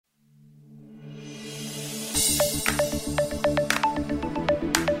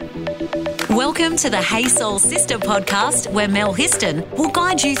Welcome to the Hey Soul Sister podcast, where Mel Histon will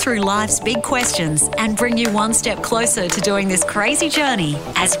guide you through life's big questions and bring you one step closer to doing this crazy journey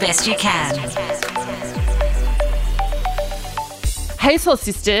as best you can. Hey Soul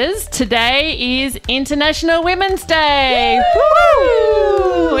Sisters, today is International Women's Day.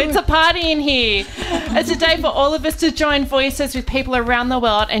 Woo! It's a party in here. It's a day for all of us to join voices with people around the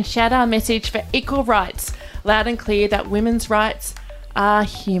world and shout our message for equal rights, loud and clear that women's rights are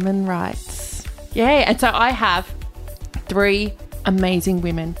human rights. Yeah, and so I have 3 amazing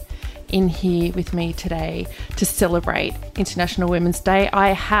women in here with me today to celebrate International Women's Day. I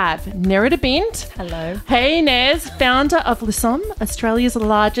have Nerida Bint. Hello. Hey Nez, founder of Lissom, Australia's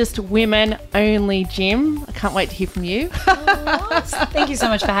largest women-only gym. I can't wait to hear from you. Thank you so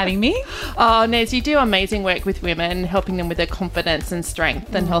much for having me. Oh, Nez, you do amazing work with women, helping them with their confidence and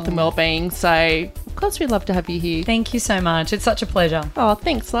strength and health and well-being. So, of course, we'd love to have you here. Thank you so much. It's such a pleasure. Oh,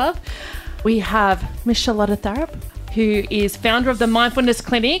 thanks, love. We have Miss Charlotta Tharup, who is founder of the Mindfulness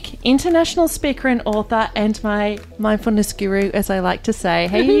Clinic, international speaker and author, and my mindfulness guru, as I like to say.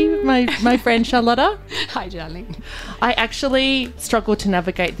 Hey, my friend Charlotta. Hi, darling. I actually struggle to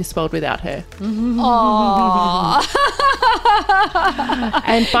navigate this world without her. Aww.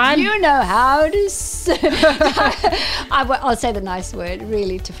 And fun. You know how to say... I'll say the nice word,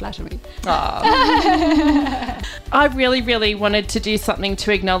 really, to flatter me. I really, really wanted to do something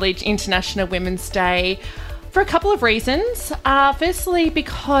to acknowledge International Women's Day for a couple of reasons. Firstly,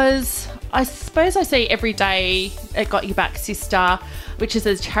 because I suppose I see every day at Got Your Back Sister, which is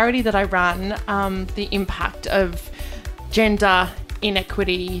a charity that I run, the impact of gender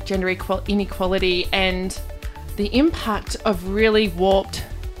inequity, gender inequality, and the impact of really warped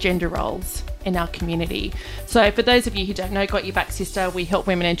gender roles in our community. So for those of you who don't know Got Your Back Sister, we help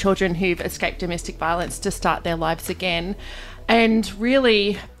women and children who've escaped domestic violence to start their lives again. And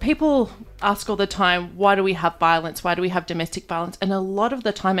really, people ask all the time, why do we have violence? Why do we have domestic violence? And a lot of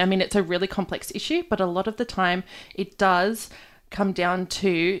the time, I mean, it's a really complex issue, but a lot of the time it does come down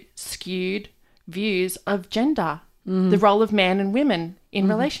to skewed views of gender, the role of men and women in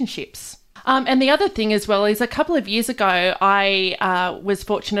relationships. And the other thing as well is a couple of years ago, I was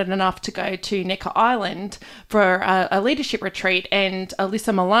fortunate enough to go to Necker Island for a leadership retreat, and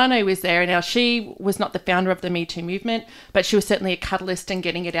Alyssa Milano was there. Now, she was not the founder of the Me Too movement, but she was certainly a catalyst in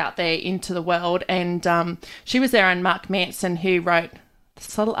getting it out there into the world. And she was there, and Mark Manson, who wrote The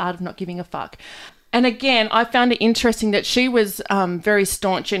Subtle Art of Not Giving a Fuck. And again, I found it interesting that she was very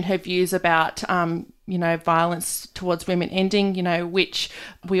staunch in her views about violence towards women ending, which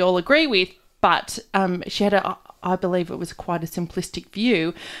we all agree with, but she had I believe it was quite a simplistic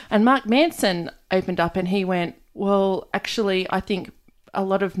view. And Mark Manson opened up and he went, well, actually, I think a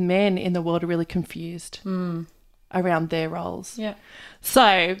lot of men in the world are really confused around their roles. Yeah.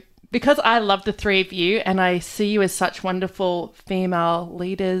 So because I love the 3 of you and I see you as such wonderful female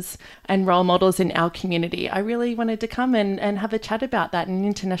leaders and role models in our community, I really wanted to come and have a chat about that in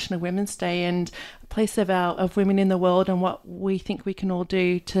International Women's Day and a place of women in the world and what we think we can all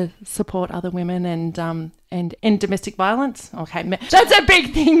do to support other women and end domestic violence. Okay, that's a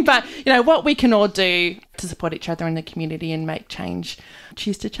big thing, but what we can all do to support each other in the community and make change.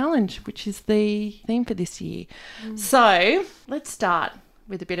 Choose to challenge, which is the theme for this year. So let's start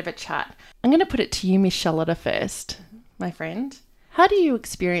with a bit of a chat. I'm going to put it to you, Miss Charlotta, first, my friend. How do you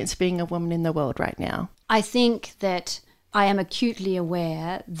experience being a woman in the world right now? I think that I am acutely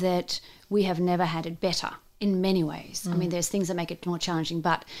aware that we have never had it better in many ways. I mean, there's things that make it more challenging,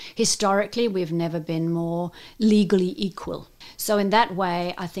 but historically we've never been more legally equal. So in that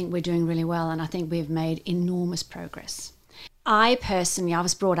way, I think we're doing really well, and I think we've made enormous progress. I personally, I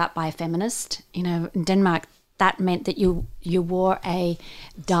was brought up by a feminist. In Denmark, that meant that you wore a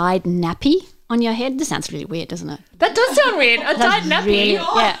dyed nappy on your head. This sounds really weird, doesn't it? That does sound weird. A dyed nappy. Really,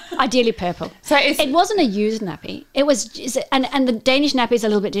 yeah, ideally purple. So it wasn't a used nappy. It was, and the Danish nappy is a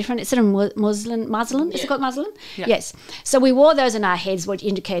little bit different. It's a muslin. Yeah. Is it called muslin? Yeah. Yes. So we wore those on our heads, which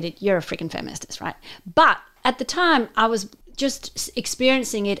indicated you're a freaking feminist, right? But at the time, I was just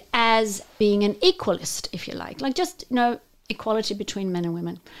experiencing it as being an equalist, if you like just equality between men and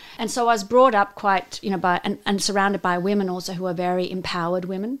women. And so I was brought up quite, by and surrounded by women also who are very empowered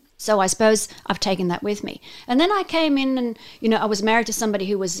women. So I suppose I've taken that with me. And then I came in and, I was married to somebody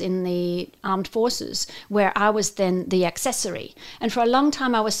who was in the armed forces, where I was then the accessory. And for a long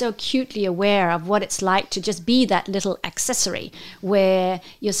time, I was so acutely aware of what it's like to just be that little accessory where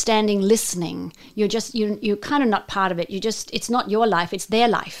you're standing listening. You're kind of not part of it. It's not your life, it's their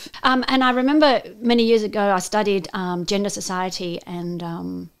life. And I remember many years ago, I studied gender society and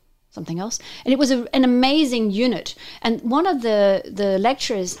something else. And it was an amazing unit. And one of the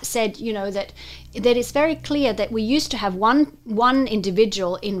lecturers said, that it's very clear that we used to have one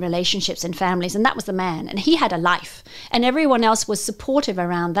individual in relationships and families, and that was the man. And he had a life, and everyone else was supportive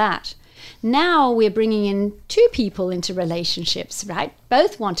around that. Now we're bringing in two people into relationships, right?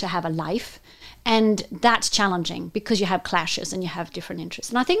 Both want to have a life. And that's challenging because you have clashes and you have different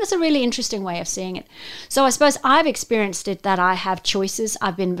interests. And I think that's a really interesting way of seeing it. So I suppose I've experienced it that I have choices.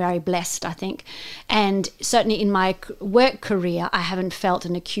 I've been very blessed, I think. And certainly in my work career, I haven't felt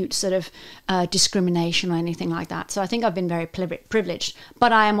an acute sort of discrimination or anything like that. So I think I've been very privileged.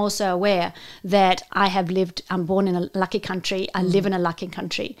 But I am also aware that I'm born in a lucky country. I live in a lucky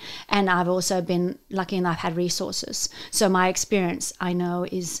country. And I've also been lucky and I've had resources. So my experience, I know,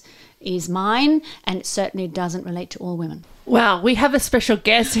 is mine, and it certainly doesn't relate to all women. Wow, we have a special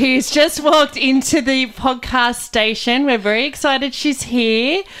guest who's just walked into the podcast station. We're very excited she's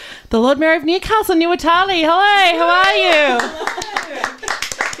here. The Lord Mayor of Newcastle, Nuatali. Hello, how are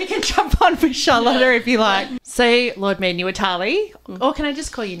you? You can jump on for Charlotta if you like. So, Lord Mayor Nuatali, or can I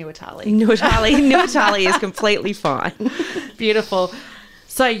just call you Nuatali? Nuatali is completely fine. Beautiful.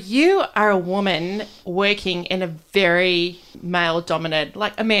 So you are a woman working in a very male-dominated,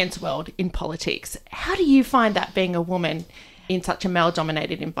 like a man's world in politics. How do you find that being a woman in such a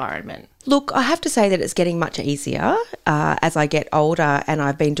male-dominated environment? Look, I have to say that it's getting much easier as I get older, and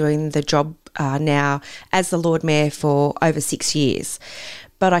I've been doing the job now as the Lord Mayor for over 6 years.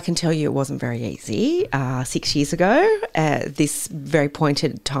 But I can tell you it wasn't very easy 6 years ago, this very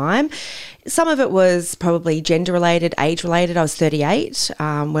pointed time. Some of it was probably gender-related, age-related. I was 38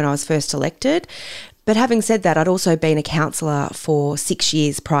 when I was first elected. But having said that, I'd also been a councillor for 6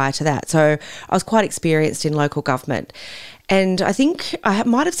 years prior to that. So I was quite experienced in local government. And I think I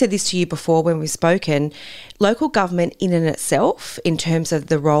might have said this to you before when we've spoken, local government in and itself, in terms of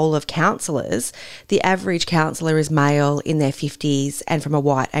the role of councillors, the average councillor is male in their 50s and from a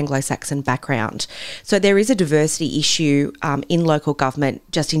white Anglo-Saxon background. So there is a diversity issue in local government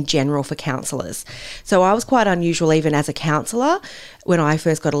just in general for councillors. So I was quite unusual even as a councillor when I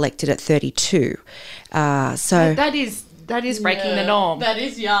first got elected at 32. That is breaking the norm. That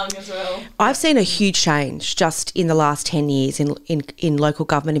is young as well. I've seen a huge change just in the last 10 years in local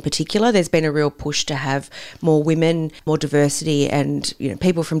government in particular. There's been a real push to have more women, more diversity and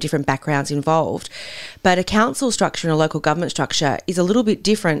people from different backgrounds involved. But a council structure and a local government structure is a little bit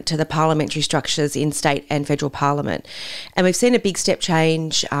different to the parliamentary structures in state and federal parliament. And we've seen a big step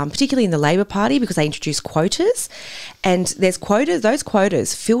change, particularly in the Labor Party, because they introduced quotas. And there's quotas, those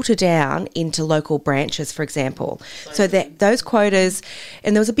quotas filter down into local branches, for example. So that those quotas,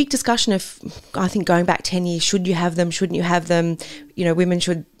 and there was a big discussion of, I think going back 10 years, should you have them, shouldn't you have them? Women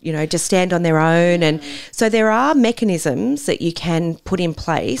should, just stand on their own. And so there are mechanisms that you can put in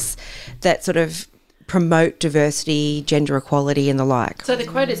place that sort of promote diversity, gender equality and the like. So the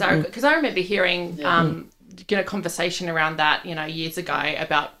quotas are, because I remember hearing conversation around that, years ago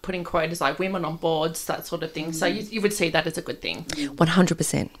about putting quotas like women on boards, that sort of thing. So you would see that as a good thing.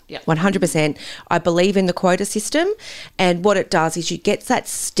 100%. Yeah. 100%. I believe in the quota system, and what it does is you get that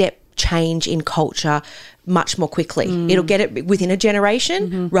step change in culture much more quickly. It'll get it within a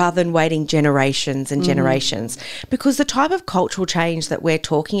generation rather than waiting generations and generations, because the type of cultural change that we're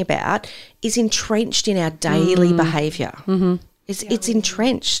talking about is entrenched in our daily behaviour. It's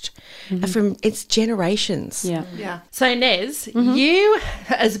entrenched from its generations. Yeah. So Nez, you,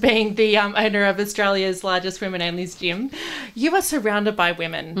 as being the owner of Australia's largest women-only gym, you are surrounded by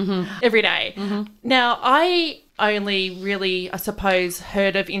women every day. Now, I only really, I suppose,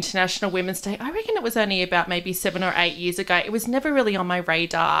 heard of International Women's Day. I reckon it was only about maybe 7 or 8 years ago. It was never really on my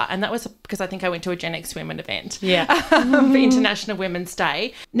radar, and that was because I think I went to a Gen X Women event for International Women's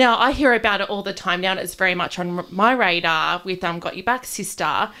Day. Now, I hear about it all the time now, and it's very much on my radar with Got Your Back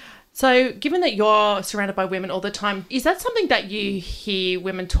Sister. So given that you're surrounded by women all the time, is that something that you hear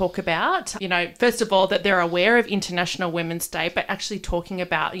women talk about? First of all, that they're aware of International Women's Day, but actually talking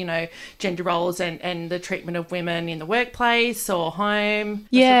about, gender roles and the treatment of women in the workplace or home?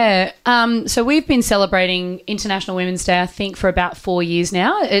 Yeah. So we've been celebrating International Women's Day, I think, for about 4 years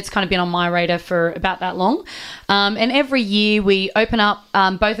now. It's kind of been on my radar for about that long. And every year we open up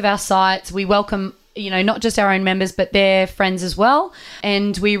both of our sites. We welcome not just our own members, but their friends as well.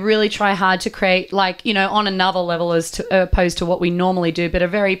 And we really try hard to create, on another level as opposed to what we normally do, but a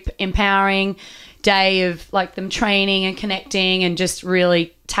very empowering day of them training and connecting and just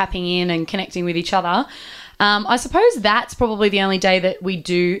really tapping in and connecting with each other. I suppose that's probably the only day that we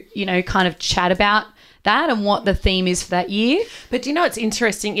do, kind of chat about that and what the theme is for that year. But do you know what's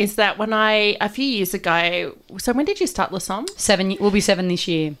interesting is that a few years ago, so when did you start Lasom? We'll be 7 this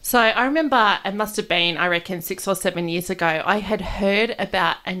year. So I remember it must have been, I reckon, 6 or 7 years ago, I had heard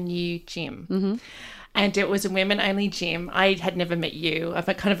about a new gym. Mm-hmm. And it was a women-only gym. I had never met you. I've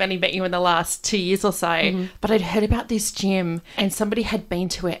kind of only met you in the last 2 years or so. But I'd heard about this gym and somebody had been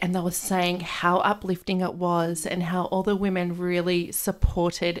to it and they were saying how uplifting it was and how all the women really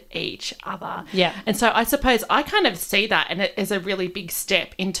supported each other. Yeah. And so I suppose I kind of see that and it as a really big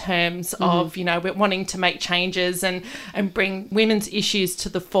step in terms of, you know, we're wanting to make changes and bring women's issues to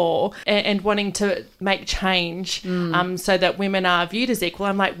the fore and wanting to make change so that women are viewed as equal.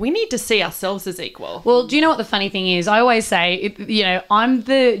 I'm like, we need to see ourselves as equal. Well, do you know what the funny thing is? I always say, I'm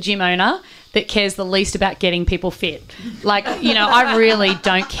the gym owner that cares the least about getting people fit. Like, I really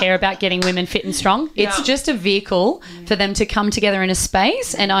don't care about getting women fit and strong. It's just a vehicle for them to come together in a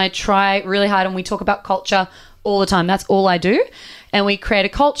space. And I try really hard, and we talk about culture all the time. That's all I do. And we create a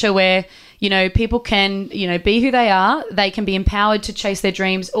culture where, people can, be who they are. They can be empowered to chase their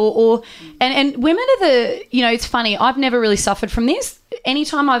dreams and women are it's funny. I've never really suffered from this.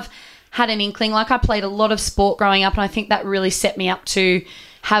 Anytime I've had an inkling, like I played a lot of sport growing up, and I think that really set me up to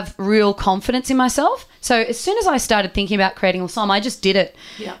have real confidence in myself. So as soon as I started thinking about creating Lasom, I just did it.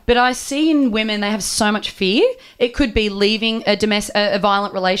 Yeah. But I see in women, they have so much fear. It could be leaving a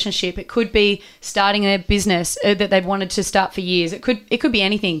violent relationship. It could be starting a business that they've wanted to start for years. It could be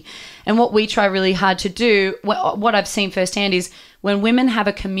anything. And what we try really hard to do, what I've seen firsthand, is when women have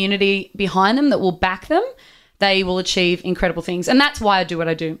a community behind them that will back them, they will achieve incredible things. And that's why I do what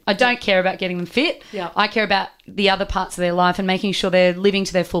I do. I don't care about getting them fit. Yeah. I care about the other parts of their life and making sure they're living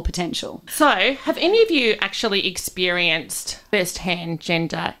to their full potential. So have any of you actually experienced firsthand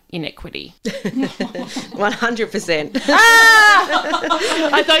gender inequity? 100%.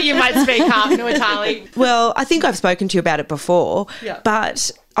 I thought you might speak up, Nuatali. Well, I think I've spoken to you about it before, Yeah.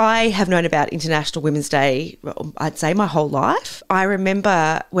 but I have known about International Women's Day, I'd say, my whole life. I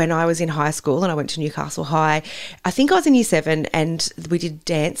remember when I was in high school and I went to Newcastle High, I think I was in year 7, and we did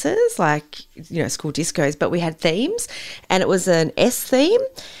dances, like, school discos, but we had themes, and it was an S theme.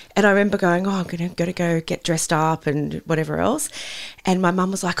 And I remember going, I'm going to go get dressed up and whatever else. And my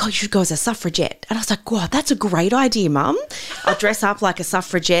mum was like, you should go as a suffragette. And I was like, wow, that's a great idea, Mum. I'll dress up like a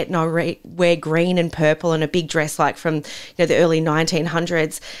suffragette and I'll wear green and purple and a big dress like from the early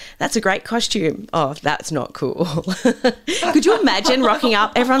 1900s. That's a great costume. Oh, that's not cool. Could you imagine rocking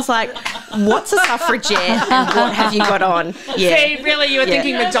up? Everyone's like, what's a suffragette and what have you got on? Yeah. See, really, you were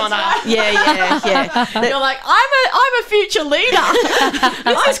thinking Madonna. Yeah. You're like, I'm a future leader.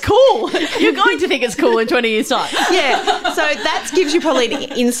 This is cool. You're going to think it's cool in 20 years' time. Yeah, so that gives you probably an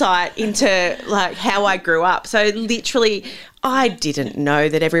insight into like how I grew up. So literally, I didn't know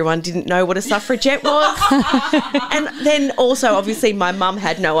that everyone didn't know what a suffragette was. And then also, obviously, my mum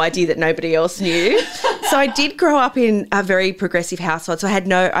had no idea that nobody else knew. So I did grow up in a very progressive household. So I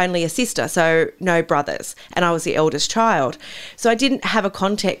had only a sister, so no brothers. And I was the eldest child. So I didn't have a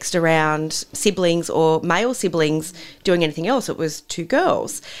context around siblings or male siblings doing anything else. It was 2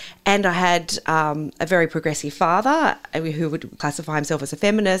 girls. And I had a very progressive father who would classify himself as a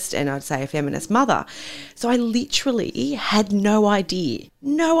feminist, and I'd say a feminist mother. So I literally had no idea.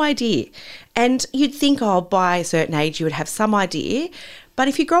 And you'd think, by a certain age you would have some idea. But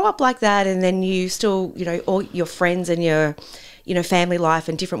if you grow up like that and then you still, all your friends and your, family life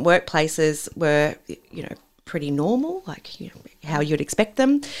and different workplaces were, pretty normal, like how you'd expect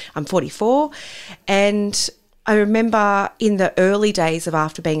them. I'm 44, and I remember in the early days of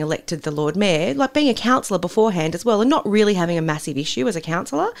after being elected the Lord Mayor, like being a councillor beforehand as well, and not really having a massive issue as a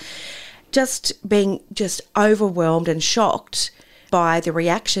councillor, just being overwhelmed and shocked by the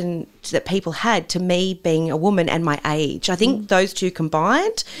reaction that people had to me being a woman and my age. I think those two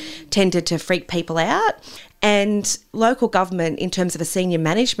combined tended to freak people out. And local government, in terms of a senior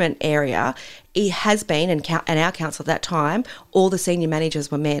management area, it has been, and our council at that time, all the senior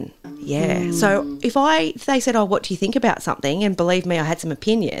managers were men. Yeah. So if they said, what do you think about something? And believe me, I had some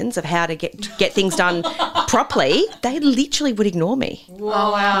opinions of how to get things done properly. They literally would ignore me.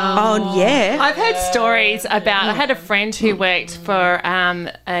 Oh, wow. Oh, yeah. I've heard stories about, I had a friend who worked for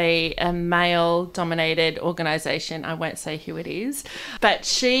a male-dominated organisation. I won't say who it is. But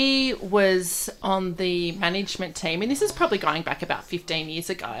she was on the management team, and this is probably going back about 15 years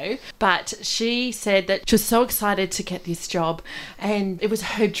ago, but she said that she was so excited to get this job, and it was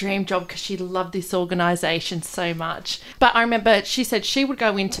her dream job because she loved this organisation so much. But I remember she said she would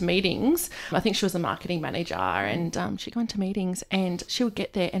go into meetings. I think she was a marketing manager, and she'd go into meetings, and she would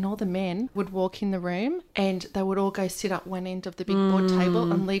get there, and all the men would walk in the room, and they would all go sit up one end of the big board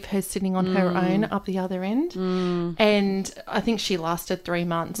table and leave her sitting on her own up the other end. And I think she lasted 3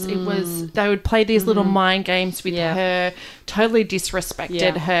 months. It was, they would play these little mind games with her, totally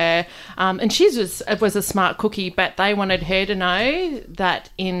disrespected her. And she was a smart cookie, but they wanted her to know that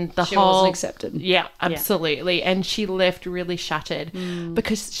in the She whole... wasn't accepted. Yeah, absolutely. And she left really shattered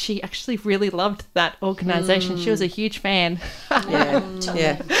because she actually really loved that organisation. She was a huge fan. Yeah.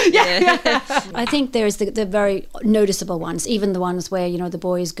 I think there's the very noticeable ones, even the ones where, you know, the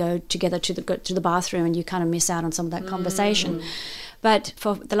boys go together to the bathroom and you kind of miss out on some of that conversation. But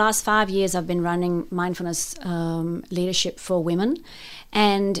for the last 5 years, I've been running mindfulness leadership for women.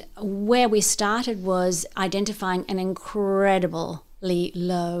 And where we started was identifying an incredibly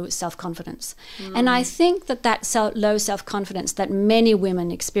low self-confidence. And I think that low self-confidence that many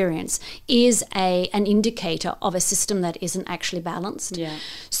women experience is an indicator of a system that isn't actually balanced.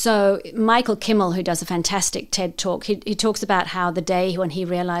 So Michael Kimmel, who does a fantastic TED talk, he talks about how the day when he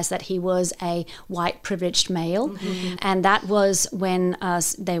realized that he was a white privileged male, and that was when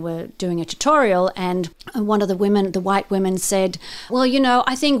they were doing a tutorial, and one of the white women said, well, you know,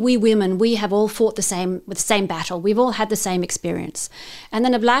 I think we women, we have all fought the same battle. We've all had the same experience. And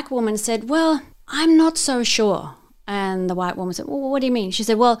then a black woman said, well, I'm not so sure. And the white woman said, well, what do you mean? She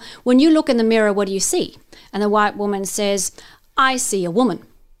said, well, when you look in the mirror, what do you see? And the white woman says, I see a woman.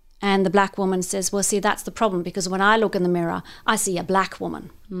 And the black woman says, well, see, that's the problem, because when I look in the mirror, I see a black woman.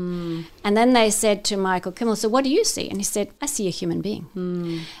 And then they said to Michael Kimmel, so what do you see? And he said, I see a human being.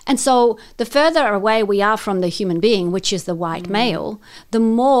 And so the further away we are from the human being, which is the white male, the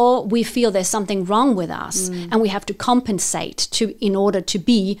more we feel there's something wrong with us, and we have to compensate in order to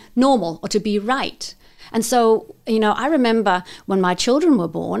be normal or to be right. And so, you know, I remember when my children were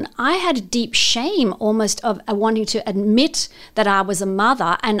born, I had a deep shame almost of wanting to admit that I was a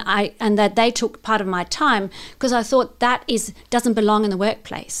mother and that they took part of my time, because I thought that doesn't belong in the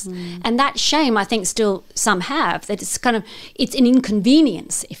workplace. And that shame, I think still some have, that it's an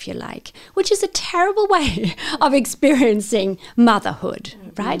inconvenience, if you like, which is a terrible way of experiencing motherhood,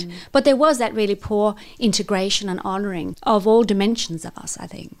 right? But there was that really poor integration and honouring of all dimensions of us, I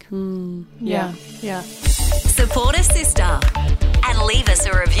think. Yeah. Support a sister and leave us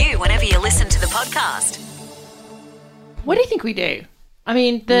a review whenever you listen to the podcast. What do you think we do? I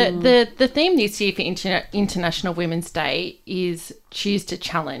mean, the theme this year for International Women's Day is Choose to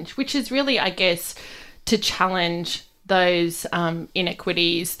Challenge, which is really, I guess, to challenge those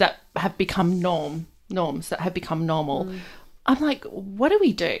inequities that have become norms that have become normal. I'm like, what do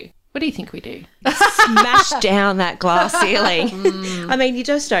we do? What do you think we do? Smash down that glass ceiling. I mean, you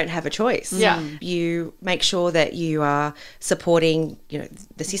just don't have a choice. Yeah. You make sure that you are supporting, you know,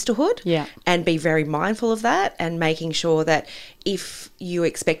 the sisterhood, and be very mindful of that, and making sure that if you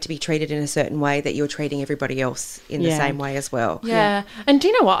expect to be treated in a certain way, that you're treating everybody else in the same way as well. Yeah. And do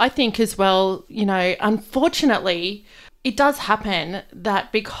you know what I think as well, you know, unfortunately, it does happen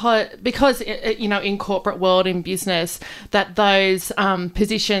that because you know, in corporate world, in business, that those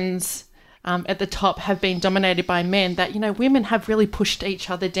positions at the top have been dominated by men, that, you know, women have really pushed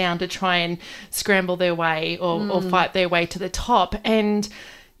each other down to try and scramble their way or fight their way to the top. And,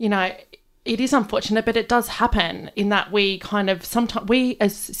 you know, it is unfortunate, but it does happen in that we kind of sometimes, we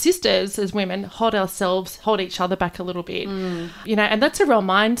as sisters, as women, hold each other back a little bit, you know, and that's a real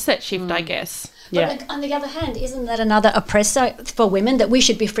mindset shift, I guess. But on the other hand, isn't that another oppressor for women, that we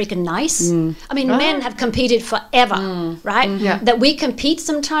should be freaking nice? I mean, men have competed forever, right? That we compete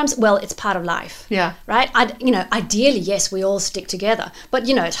sometimes, well, it's part of life. Right? Ideally, yes, we all stick together. But,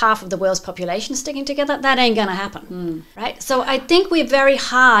 you know, it's half of the world's population sticking together. That ain't going to happen, right? So I think we're very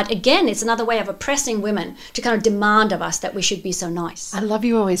hard. Again, it's another way of oppressing women to kind of demand of us that we should be so nice. I love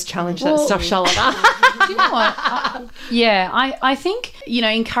you always challenge that stuff, Charlotte. Do you know what? I think, you know,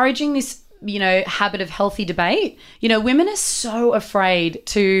 encouraging this, you know, habit of healthy debate. You know, women are so afraid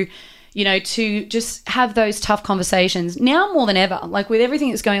to just have those tough conversations now more than ever. Like, with everything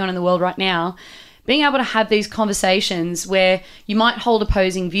that's going on in the world right now, being able to have these conversations where you might hold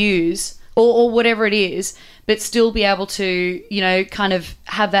opposing views or whatever it is, but still be able to, you know, kind of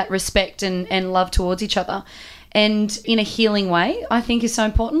have that respect and love towards each other. And in a healing way, I think is so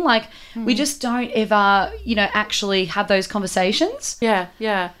important. Like, we just don't ever, you know, actually have those conversations.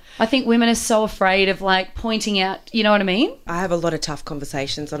 Yeah. I think women are so afraid of like pointing out, you know what I mean? I have a lot of tough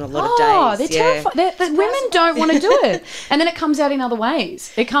conversations on a lot of days. They're terrified. Women don't want to do it. And then it comes out in other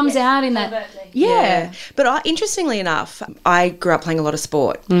ways. It comes out in that. Yeah. But interestingly enough, I grew up playing a lot of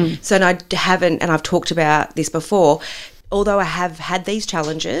sport. So and I haven't, and I've talked about this before, although I have had these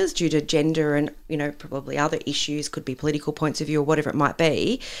challenges due to gender and, you know, probably other issues, could be political points of view or whatever it might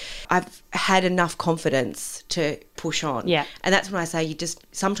be, I've had enough confidence to push on. Yeah. And that's when I say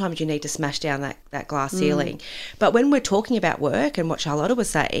sometimes you need to smash down that glass ceiling. But when we're talking about work and what Charlotta was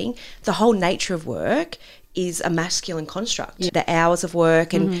saying, the whole nature of work is a masculine construct. The hours of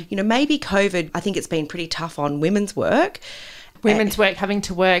work and, you know, maybe COVID, I think it's been pretty tough on women's work. Women's work, having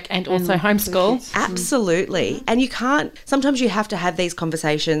to work and also homeschool. Absolutely. And sometimes you have to have these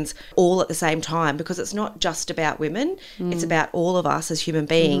conversations all at the same time, because it's not just about women, it's about all of us as human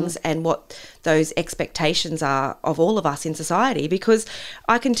beings and what those expectations are of all of us in society. Because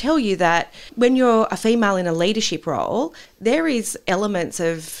I can tell you that when you're a female in a leadership role, there is elements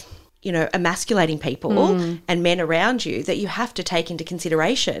of, you know, emasculating people and men around you that you have to take into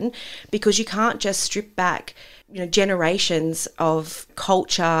consideration, because you can't just strip back, you know, generations of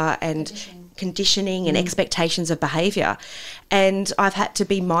culture and conditioning and expectations of behaviour. And I've had to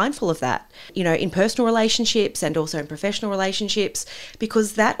be mindful of that, you know, in personal relationships and also in professional relationships,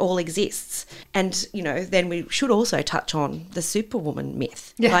 because that all exists. And, you know, then we should also touch on the superwoman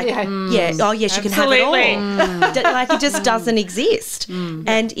myth. She can have it all. Like, it just doesn't exist.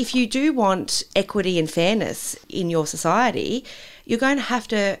 And if you do want equity and fairness in your society, you're going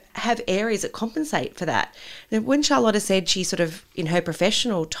to have areas that compensate for that. Now, when Charlotta said she sort of, in her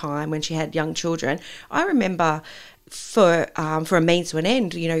professional time when she had young children, I remember for a means to an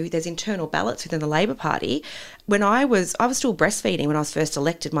end, you know, there's internal ballots within the Labor Party. When I was still breastfeeding when I was first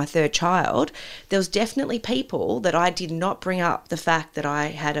elected, my third child, there was definitely people that I did not bring up the fact that I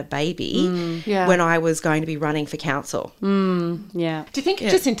had a baby when I was going to be running for council. Do you think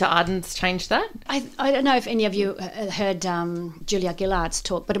Jacinta Ardern's changed that? I don't know if any of you heard Julia Gillard's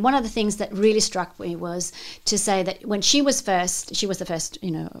talk, but one of the things that really struck me was to say that when she was the first,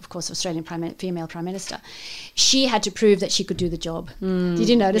 you know, of course, Australian female Prime Minister, she had to prove that she could do the job. Did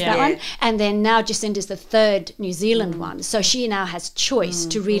you notice that one? And then now Jacinta's the third New Zealand one. So she now has choice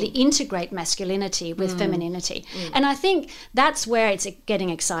to really integrate masculinity with femininity. And I think that's where it's getting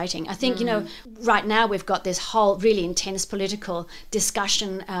exciting. I think, you know, right now we've got this whole really intense political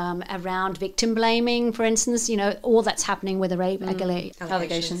discussion around victim blaming, for instance, you know, all that's happening with the rape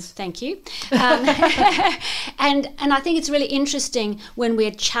allegations. Thank you. And I think it's really interesting when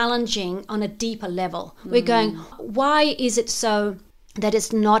we're challenging on a deeper level. We're going, why is it so that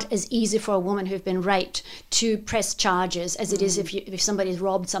it's not as easy for a woman who's been raped to press charges as it is if somebody's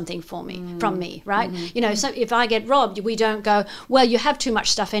robbed something from me, right? You know, so if I get robbed, we don't go, well, you have too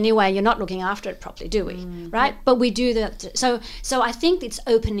much stuff anyway, you're not looking after it properly, do we? Right? But we do that. So I think it's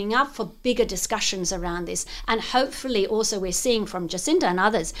opening up for bigger discussions around this, and hopefully also we're seeing from Jacinta and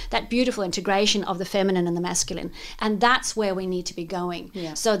others that beautiful integration of the feminine and the masculine, and that's where we need to be going.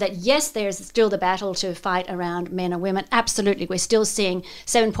 So that yes, there's still the battle to fight around men and women. Absolutely, we're still seeing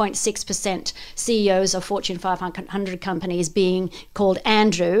 7.6% CEOs of Fortune 500 companies being called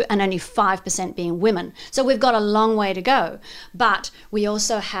Andrew and only 5% being women. So we've got a long way to go. But we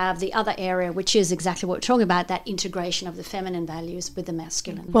also have the other area, which is exactly what we're talking about, that integration of the feminine values with the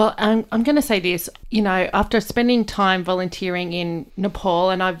masculine. Well, I'm going to say this, you know, after spending time volunteering in Nepal,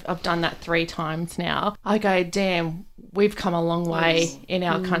 and I've done that 3 times now, I go, damn, we've come a long way in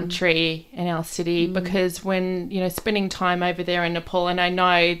our country, in our city, because when, you know, spending time over there in Nepal, and I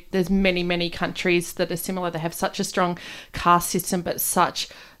know there's many, many countries that are similar, they have such a strong caste system, but such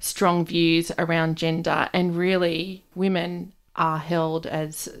strong views around gender, and really women are held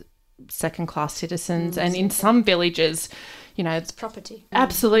as second-class citizens, and in some villages, you know, it's property.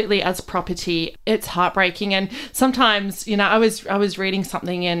 Absolutely, as property. It's heartbreaking. And sometimes, you know, I was reading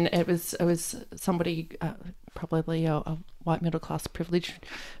something, and it was somebody, probably a white middle class privileged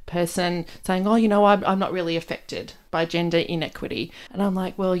person, saying, oh, you know, I'm not really affected by gender inequity. And I'm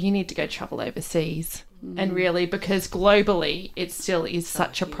like, well, you need to go travel overseas. And really, because globally it still is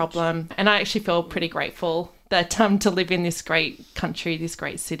such a problem. And I actually feel pretty grateful that to live in this great country, this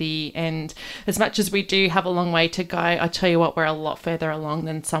great city. And as much as we do have a long way to go, I tell you what, we're a lot further along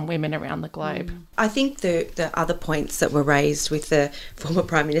than some women around the globe. I think the other points that were raised with the former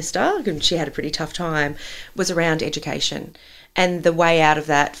Prime Minister, and she had a pretty tough time, was around education. And the way out of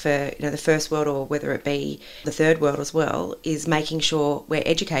that for the first world, or whether it be the third world as well, is making sure we're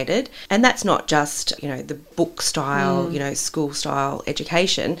educated. And that's not just, the book style, school style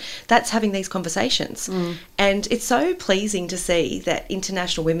education. That's having these conversations. And it's so pleasing to see that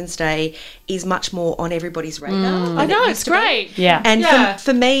International Women's Day is much more on everybody's radar. I know, it's great. Yeah. And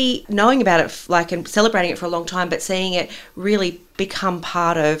for me, knowing about it, and celebrating it for a long time, but seeing it really become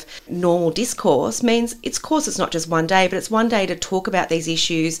part of normal discourse means it's not just one day, but it's one day to talk about these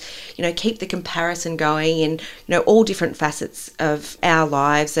issues, keep the comparison going in, all different facets of our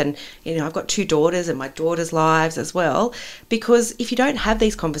lives. And, I've got 2 daughters and my daughters' lives as well, because if you don't have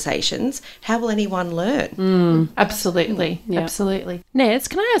these conversations, how will anyone learn? Absolutely. Absolutely. Nez,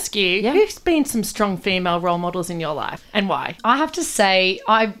 can I ask you, who's been some strong female role models in your life and why? I have to say,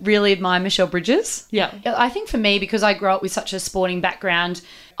 I really admire Michelle Bridges. Yeah. I think for me, because I grew up with such a sporting background,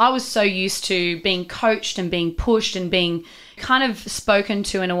 I was so used to being coached and being pushed and being kind of spoken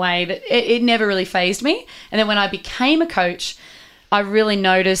to in a way that it never really fazed me. And then when I became a coach, I really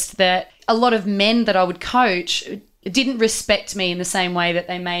noticed that a lot of men that I would coach didn't respect me in the same way that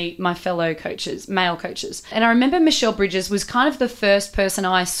they may my fellow coaches, male coaches. And I remember Michelle Bridges was kind of the first person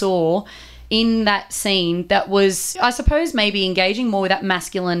I saw in that scene that was, I suppose, maybe engaging more with that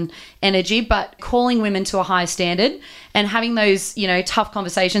masculine energy, but calling women to a higher standard and having those, tough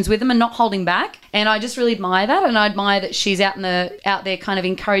conversations with them and not holding back. And I just really admire that. And I admire that she's out there kind of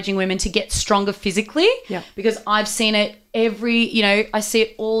encouraging women to get stronger physically. Yeah. Because I've seen it I see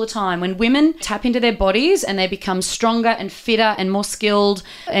it all the time. When women tap into their bodies and they become stronger and fitter and more skilled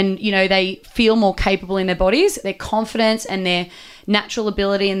and, they feel more capable in their bodies, their confidence and their natural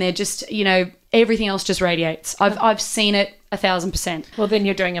ability and they're just, everything else just radiates. I've seen it 1,000%. Well, then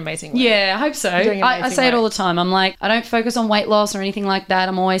you're doing amazing work. Yeah, I hope so. I say it all the time. I'm like, I don't focus on weight loss or anything like that.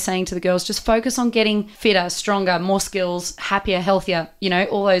 I'm always saying to the girls, just focus on getting fitter, stronger, more skills, happier, healthier,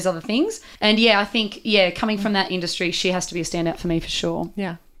 all those other things. And I think, coming from that industry, she has to be a standout for me for sure.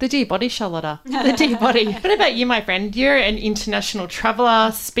 Yeah. The dear body, Charlotta. The dear body. What about you, my friend? You're an international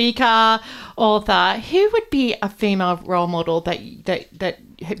traveller, speaker, author. Who would be a female role model that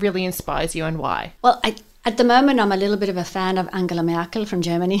really inspires you and why? Well, at the moment, I'm a little bit of a fan of Angela Merkel from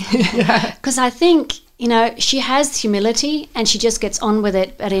Germany because I think, she has humility and she just gets on with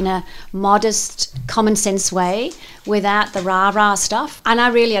it, but in a modest, common sense way without the rah-rah stuff. And I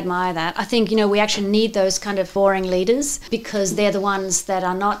really admire that. I think, we actually need those kind of boring leaders because they're the ones that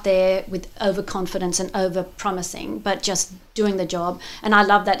are not there with overconfidence and over-promising, but just doing the job. And I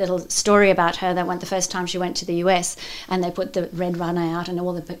love that little story about her that the first time she went to the US and they put the red runner out and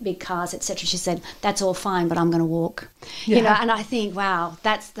all the big cars, etc. She said, that's all fine, but I'm going to walk. And I think, wow,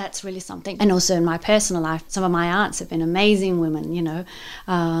 that's really something. And also in my personal life, some of my aunts have been amazing women,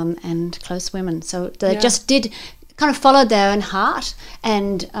 and close women. So they just did kind of followed their own heart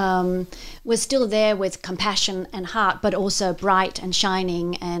and were still there with compassion and heart, but also bright and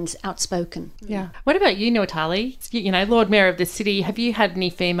shining and outspoken. Yeah. What about you, Natali? Lord Mayor of the city, have you had any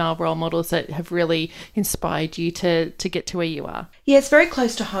female role models that have really inspired you to get to where you are? Yeah, it's very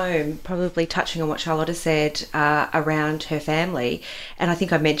close to home, probably touching on what Charlotta said around her family. And I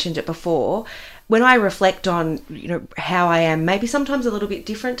think I mentioned it before. When I reflect on, how I am, maybe sometimes a little bit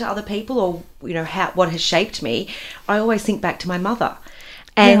different to other people or, what has shaped me, I always think back to my mother.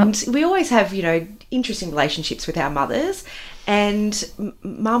 And we always have, interesting relationships with our mothers. And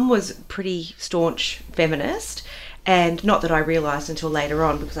Mum was pretty staunch feminist. And not that I realised until later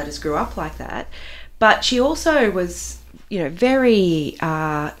on because I just grew up like that. But she also was, very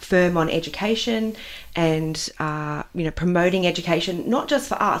firm on education and, promoting education, not just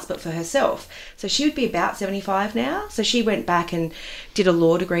for us, but for herself. So she would be about 75 now. So she went back and did a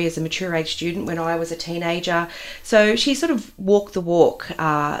law degree as a mature age student when I was a teenager. So she sort of walked the walk,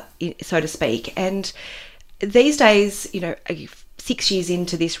 so to speak. And these days, 6 years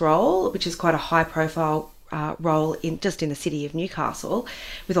into this role, which is quite a high profile role in the city of Newcastle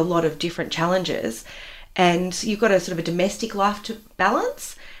with a lot of different challenges, and you've got a sort of a domestic life to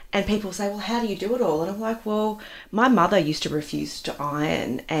balance, and people say, well, how do you do it all? And I'm like, well, my mother used to refuse to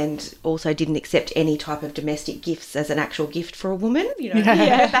iron and also didn't accept any type of domestic gifts as an actual gift for a woman.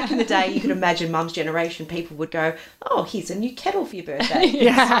 Back in the day, you could imagine Mum's generation, people would go, oh, here's a new kettle for your birthday.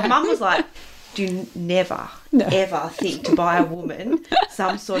 So Mum was like, do never, ever think to buy a woman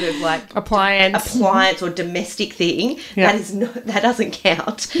some sort of like appliance or domestic thing. That doesn't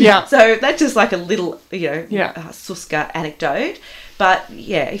count. Yeah. So that's just like a little, Suska anecdote. But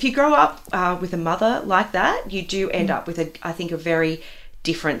if you grow up with a mother like that, you do end up with a very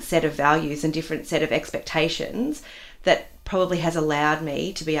different set of values and different set of expectations that probably has allowed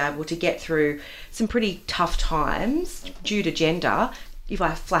me to be able to get through some pretty tough times due to gender if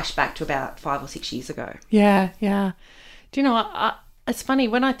I flash back to about 5 or 6 years ago. Yeah. Do you know, it's funny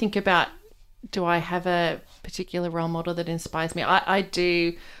when I think about, do I have a particular role model that inspires me? I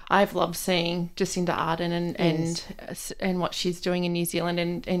do. I've loved seeing Jacinda Ardern and what she's doing in New Zealand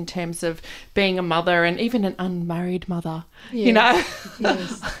in terms of being a mother and even an unmarried mother. Yeah. You know,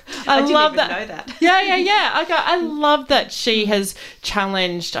 Yes. I love didn't even that. know that. Yeah. I love that she has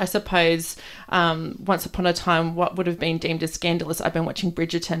challenged, I suppose, once upon a time, what would have been deemed as scandalous. I've been watching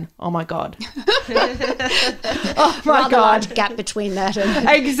Bridgerton. Oh my God. Oh my Rather God. large gap between that and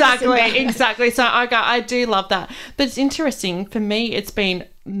Exactly. So I do love that. But it's interesting for me. It's been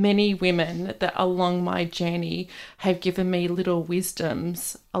many women that along my journey have given me little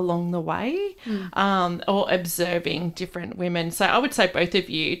wisdoms along the way, or observing different women. So I would say both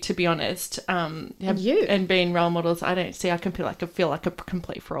of you, to be honest, and being role models. I don't see. I can feel like a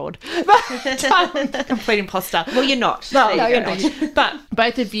complete fraud, but a complete imposter. Well, you're not. No, There you go. But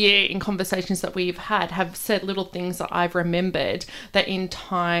both of you, in conversations that we've had, have said little things that I've remembered that in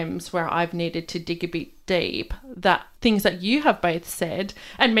times where I've needed to dig a bit deep, that things that you have both said,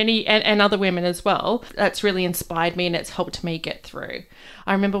 and many and other women as well, that's really inspired me and it's helped me get through.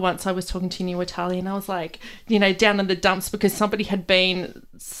 I remember once I was talking to New Italia and I was like, down in the dumps because somebody had been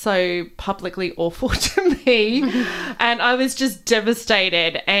so publicly awful to me and I was just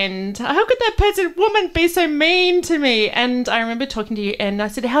devastated, and how could that woman be so mean to me? And I remember talking to you and I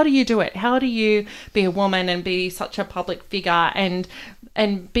said, how do you do it? How do you be a woman and be such a public figure and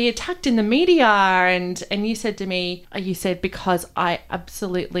be attacked in the media? And you said to me, because I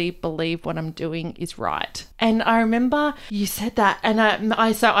absolutely believe what I'm doing is right. And I remember you said that, and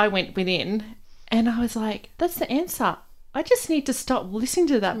I went within and I was like, that's the answer. I just need to stop listening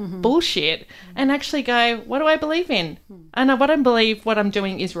to that bullshit and actually go, what do I believe in? And what I believe what I'm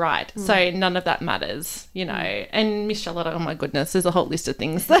doing is right. So none of that matters, And Miss Charlotte, oh my goodness, there's a whole list of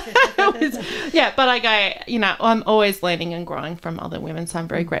things. But I go, I'm always learning and growing from other women. So I'm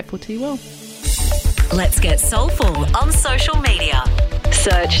very grateful to you all. Let's get soulful on social media.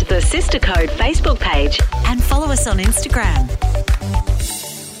 Search the Sister Code Facebook page and follow us on Instagram.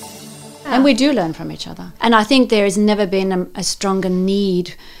 And we do learn from each other. And I think there has never been a stronger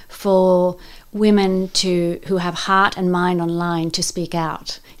need for women who have heart and mind online to speak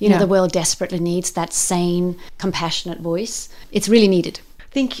out. The world desperately needs that sane, compassionate voice. It's really needed. I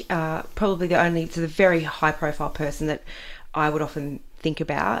think probably the very high-profile person that I would often think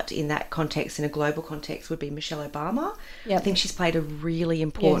about in that context, in a global context, would be Michelle Obama. Yep. I think she's played a really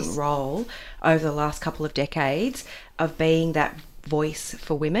important role over the last couple of decades of being that voice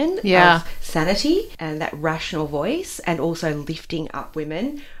for women, of sanity and that rational voice, and also lifting up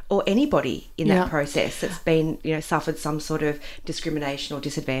women or anybody in that process that's been, suffered some sort of discrimination or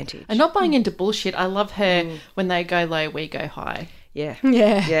disadvantage. And not buying into bullshit. I love her when they go low, we go high. Yeah.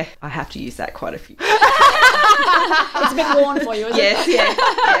 I have to use that quite a few. It's a bit worn for you, isn't it?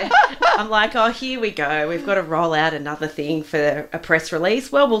 Yes. I'm like, oh, here we go. We've got to roll out another thing for a press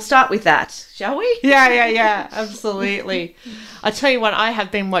release. Well, we'll start with that, shall we? Yeah, absolutely. I tell you what, I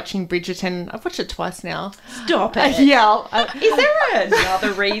have been watching Bridgerton. I've watched it twice now. Stop it. Is there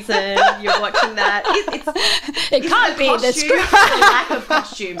another reason you're watching that? It can't be the script. The lack of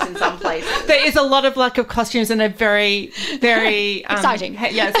costumes in some places. There is a lot of lack of costumes and a very, very exciting.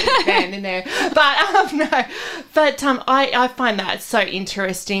 It's band in there. But no. But I find that so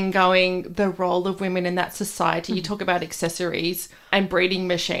interesting, going the role of women in that society. You talk about accessories and breeding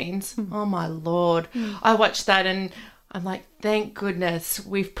machines. Oh my Lord. I watched that and I'm like, thank goodness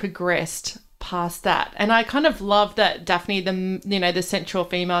we've progressed past that. And I kind of love that Daphne, the central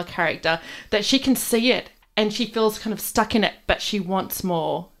female character, that she can see it and she feels kind of stuck in it, but she wants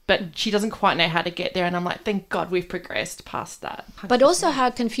more. But she doesn't quite know how to get there. And I'm like, thank God we've progressed past that. But also how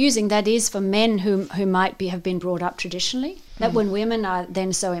confusing that is for men who might have been brought up traditionally. That when women are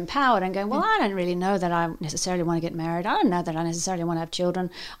then so empowered and going, well, I don't really know that I necessarily want to get married. I don't know that I necessarily want to have children.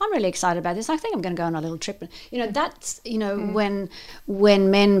 I'm really excited about this. I think I'm going to go on a little trip. That's, when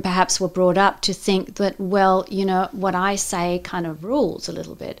men perhaps were brought up to think that, well, what I say kind of rules a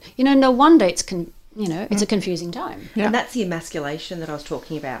little bit. No wonder it's it's a confusing time. Yeah. And that's the emasculation that I was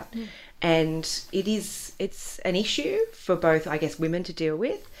talking about. And it's an issue for both, I guess, women to deal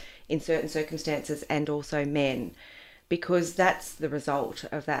with in certain circumstances and also men, because that's the result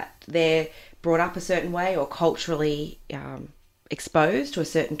of that. They're brought up a certain way or culturally exposed to a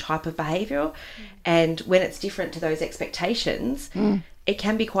certain type of behaviour. And when it's different to those expectations, it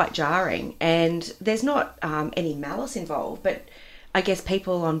can be quite jarring. And there's not any malice involved, but I guess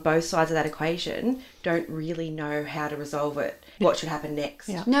people on both sides of that equation don't really know how to resolve it, what should happen next.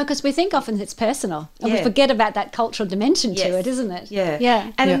 Yeah. No, because we think often it's personal, and we Yeah. forget about that cultural dimension to Yes. it, isn't it? Yeah.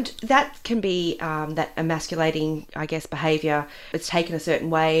 Yeah. And that can be that emasculating, I guess, behaviour. It's taken a certain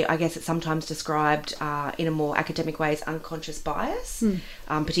way. I guess it's sometimes described in a more academic way as unconscious bias,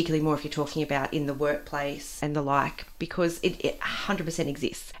 particularly more if you're talking about in the workplace and the like, because it 100%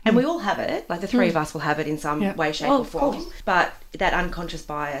 exists. And we all have it. Like the three of us will have it in some way, shape or form. But that unconscious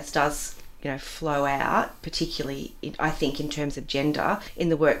bias does flow out, particularly, I think, in terms of gender in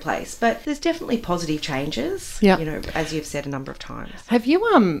the workplace. But there's definitely positive changes, as you've said a number of times. Have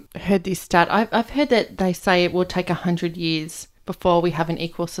you heard this stat? I've heard that they say it will take 100 years before we have an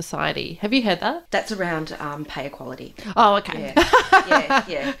equal society. Have you heard that? That's around pay equality. Oh, okay.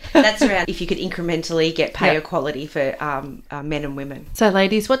 Yeah. That's around if you could incrementally get pay equality for men and women. So,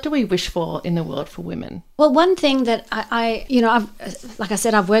 ladies, what do we wish for in the world for women? Well, one thing that like I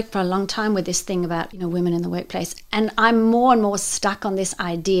said, I've worked for a long time with this thing about, women in the workplace, and I'm more and more stuck on this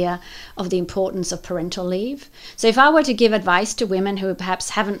idea of the importance of parental leave. So if I were to give advice to women who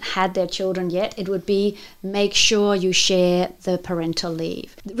perhaps haven't had their children yet, it would be make sure you share the parental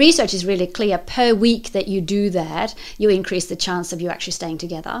leave. The research is really clear. Per week that you do that, you increase the chance of you actually staying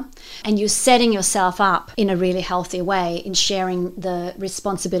together, and you're setting yourself up in a really healthy way in sharing the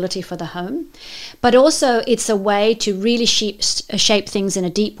responsibility for the home. But also it's a way to really shape things in a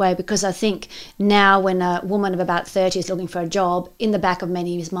deep way, because I think now when a woman of about 30 is looking for a job, in the back of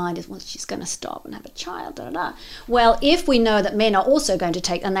many's mind is, well, she's going to stop and have a child, Well, if we know that men are also going to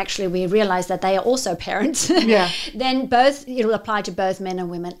take, and actually we realize that they are also parents, then it'll apply to both men and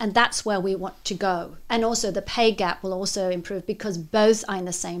women, and that's where we want to go. And also the pay gap will also improve because both are in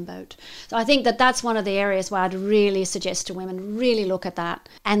the same boat. So I think that that's one of the areas where I'd really suggest to women, really look at that.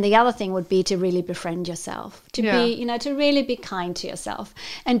 And the other thing would be to really befriend yourself, to be, to really be kind to yourself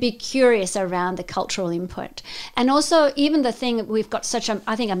and be curious around the cultural input. And also even the thing, we've got such a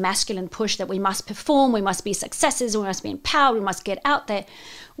masculine push that we must perform, we must be successes, we must be empowered, we must get out there.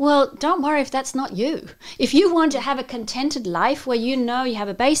 Well, don't worry if that's not you. If you want to have a contented life where you have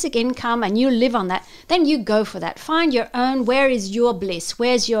a basic income and you live on that, then you go for that. Find your own, where is your bliss?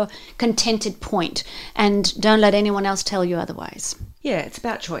 Where's your contented point? And don't let anyone else tell you otherwise. Yeah, it's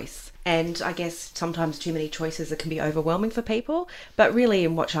about choice. And I guess sometimes too many choices that can be overwhelming for people. But really,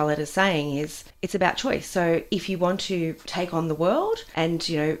 in what Charlotte is saying is it's about choice. So if you want to take on the world and,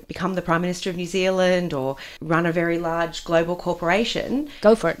 become the Prime Minister of New Zealand or run a very large global corporation,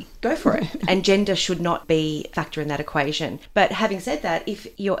 go for it. Go for it. And gender should not be a factor in that equation. But having said that, if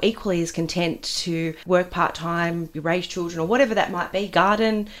you're equally as content to work part-time, raise children or whatever that might be,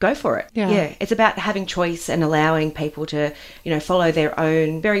 garden, go for it. Yeah. It's about having choice and allowing people to, follow their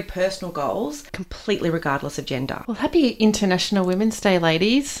own very personal goals, completely regardless of gender. Well, happy International Women's Day,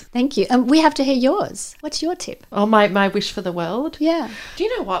 ladies. Thank you. And we have to hear yours. What's your tip? Oh, my wish for the world? Yeah. Do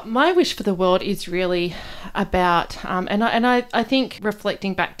you know what? My wish for the world is really about, I think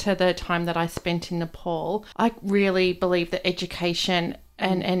reflecting back to the time that I spent in Nepal, I really believe that education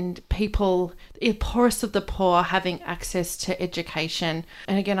and people, the poorest of the poor, having access to education.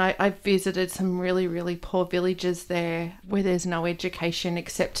 And again, I visited some really, really poor villages there where there's no education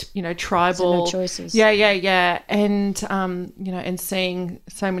except, tribal. So no choices. Yeah. And, and seeing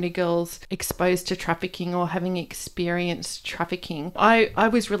so many girls exposed to trafficking or having experienced trafficking. I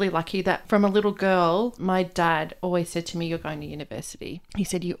was really lucky that from a little girl, my dad always said to me, you're going to university. He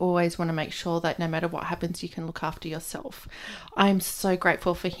said, you always want to make sure that no matter what happens, you can look after yourself. I'm so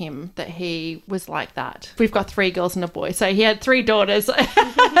grateful for him that he was like that. We've got 3 girls and a boy, so he had 3 daughters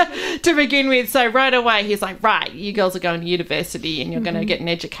to begin with. So right away he's like, right, you girls are going to university and you're going to get an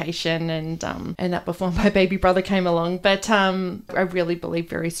education, and that before my baby brother came along. But I really believe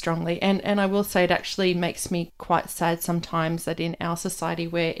very strongly, and I will say it actually makes me quite sad sometimes that in our society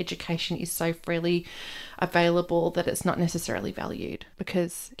where education is so freely available that it's not necessarily valued,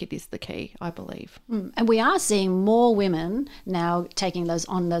 because it is the key, I believe. And we are seeing more women now taking those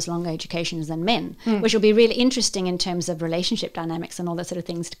longer educations than men, which will be really interesting in terms of relationship dynamics and all those sort of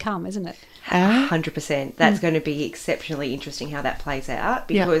things to come, isn't it? 100%. That's going to be exceptionally interesting how that plays out,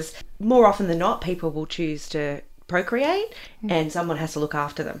 because more often than not, people will choose to procreate and someone has to look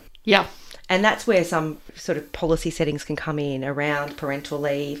after them. Yeah. And that's where some sort of policy settings can come in around parental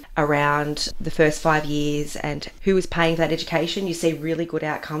leave, around the first 5 years and who is paying for that education. You see really good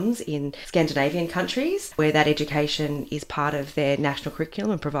outcomes in Scandinavian countries where that education is part of their national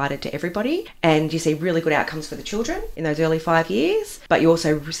curriculum and provided to everybody. And you see really good outcomes for the children in those early 5 years, but you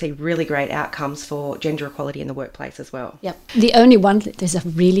also see really great outcomes for gender equality in the workplace as well. Yep. The only one, there's a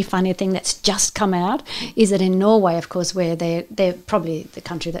really funny thing that's just come out, is that in Norway, of course, where they're probably the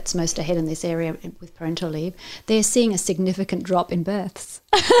country that's that's most ahead in this area with parental leave, they're seeing a significant drop in births.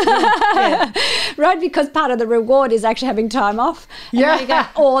 Right? Because part of the reward is actually having time off.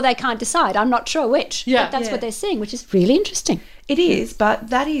 Or they can't decide. I'm not sure which. Yeah. But that's what they're seeing, which is really interesting. It is, but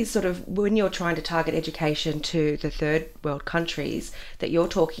that is sort of when you're trying to target education to the third world countries that you're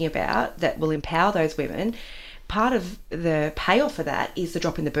talking about that will empower those women. Part of the payoff for that is the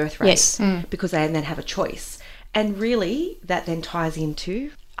drop in the birth rate. Yes. Because they then have a choice. And really, that then ties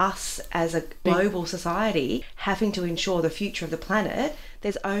into us as a global society having to ensure the future of the planet.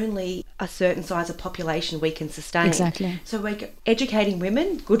 There's only a certain size of population we can sustain. Exactly. So we're educating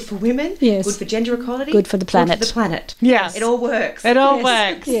women, good for women, Yes. good for gender equality, Good for the planet. Good for the planet. Yes. It all works. It all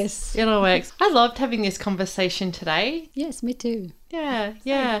works. Yes. It all works. I loved having this conversation today. Yes, me too.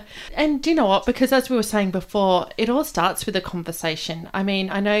 Yeah. And do you know what? Because as we were saying before, it all starts with a conversation. I mean,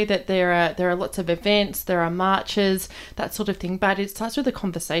 I know that there are lots of events, there are marches, that sort of thing, but it starts with a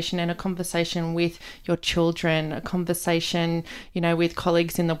conversation, and a conversation with your children, a conversation, with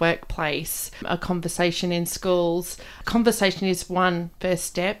colleagues in the workplace, a conversation in schools. Conversation is one first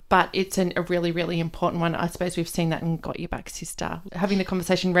step, but it's a really, really important one. I suppose we've seen that in Got Your Back, Sister. Having the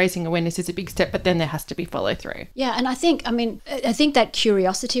conversation, raising awareness is a big step, but then there has to be follow through. Yeah, and I think that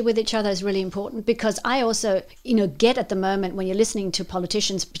curiosity with each other is really important, because I also, get at the moment when you're listening to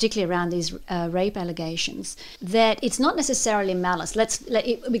politicians, particularly around these rape allegations, that it's not necessarily malice.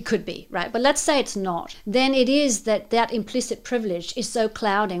 It could be, right? But let's say it's not. Then it is that implicit privilege is so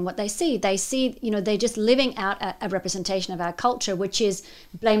clouding what they see. They see, they're just living out a representation of our culture, which is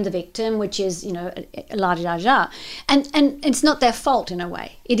blame the victim, which is, la-di-da-da. And it's not their fault in a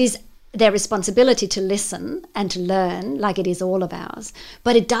way. It is their responsibility to listen and to learn, like it is all of ours.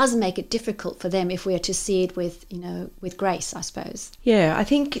 But it does make it difficult for them if we are to see it with grace, I suppose. Yeah, I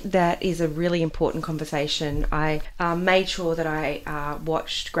think that is a really important conversation. I made sure that I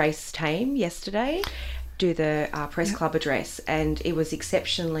watched Grace Tame yesterday do the press club address, and it was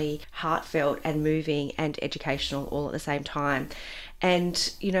exceptionally heartfelt and moving and educational all at the same time.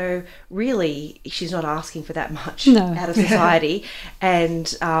 And, really, she's not asking for that much out of society.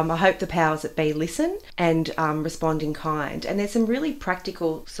 And I hope the powers that be listen and respond in kind. And there's some really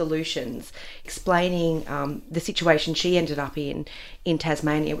practical solutions explaining the situation she ended up in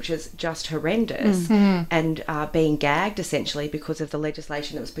Tasmania, which is just horrendous, and being gagged, essentially, because of the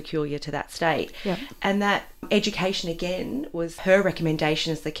legislation that was peculiar to that state. Yep. And that education, again, was her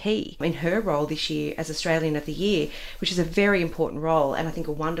recommendation as the key in her role this year as Australian of the Year, which is a very important role. And I think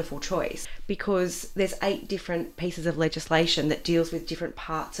a wonderful choice, because there's 8 different pieces of legislation that deals with different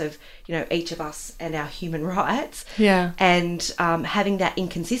parts of each of us and our human rights. Yeah. And having that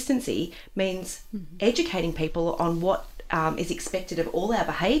inconsistency means educating people on what is expected of all our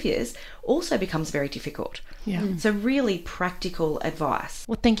behaviours also becomes very difficult. Yeah. So really practical advice.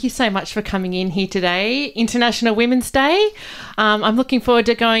 Well, thank you so much for coming in here today. International Women's Day. I'm looking forward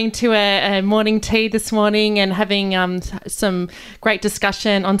to going to a morning tea this morning and having some great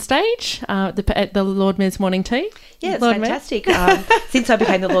discussion on stage at the Lord Mayor's morning tea. Yeah, it's Lord fantastic. Since I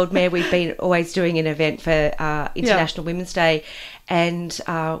became the Lord Mayor, we've been always doing an event for International Women's Day, and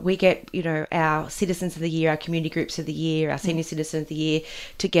we get, our Citizens of the Year, our Community Groups of the Year, our Senior Citizen of the Year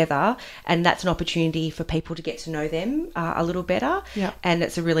together, and that's an opportunity for people to get to know them a little better. Yeah. And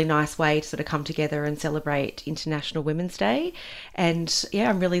it's a really nice way to sort of come together and celebrate International Women's Day. And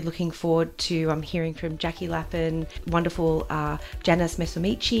I'm really looking forward to hearing from Jackie Lappin, wonderful Janice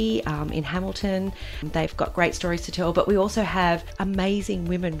Mesomici in Hamilton. They've got great stories to tell, but we also have amazing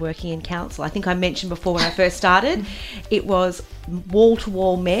women working in council. I think I mentioned before when I first started, it was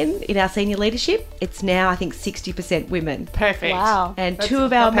wall-to-wall men in our senior leadership. It's now, I think, 60% women. Perfect. Wow. And two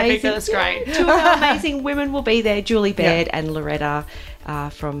of our amazing women will be there, Julie Baird and Loretta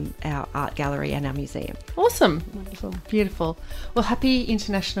from our art gallery and our museum. Awesome. Wonderful. Beautiful. Well, happy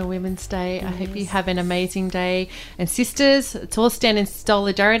International Women's Day. Yes. I hope you have an amazing day. And sisters, let's all stand in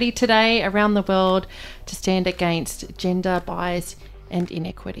solidarity today around the world to stand against gender bias and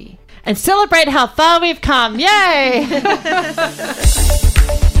inequity. And celebrate how far we've come. Yay!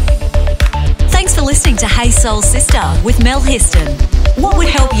 Thanks for listening to Hey Soul Sister with Mel Histon. What would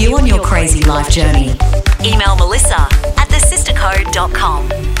help you on your crazy life journey? Email Melissa at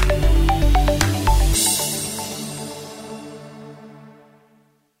thesistercode.com.